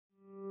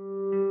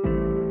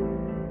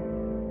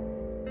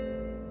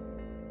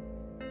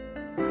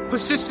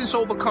Persistence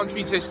overcomes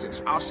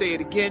resistance. I'll say it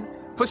again.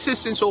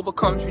 Persistence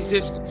overcomes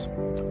resistance.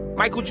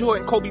 Michael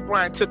Jordan, Kobe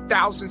Bryant took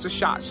thousands of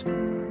shots,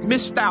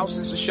 missed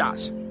thousands of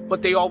shots,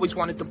 but they always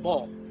wanted the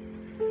ball.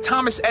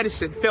 Thomas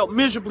Edison failed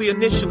miserably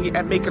initially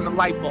at making a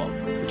light bulb,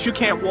 but you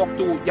can't walk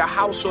through your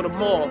house or the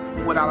mall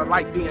without a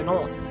light being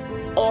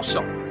on.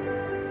 Also,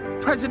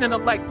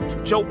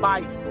 President-elect Joe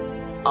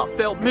Biden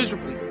failed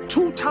miserably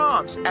 2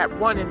 times at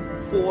running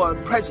for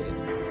president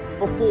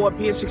before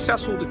being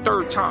successful the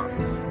 3rd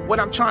time. What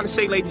I'm trying to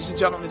say, ladies and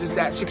gentlemen, is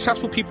that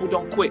successful people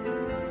don't quit.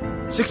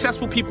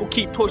 Successful people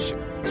keep pushing.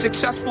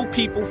 Successful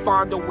people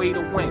find a way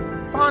to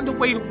win. Find a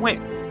way to win.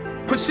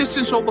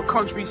 Persistence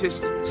overcomes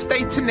resistance.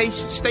 Stay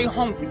tenacious, stay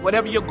hungry,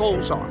 whatever your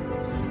goals are.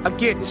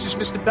 Again, this is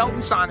Mr.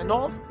 Belton signing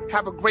off.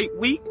 Have a great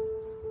week.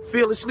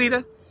 Fearless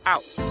Leader,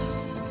 out.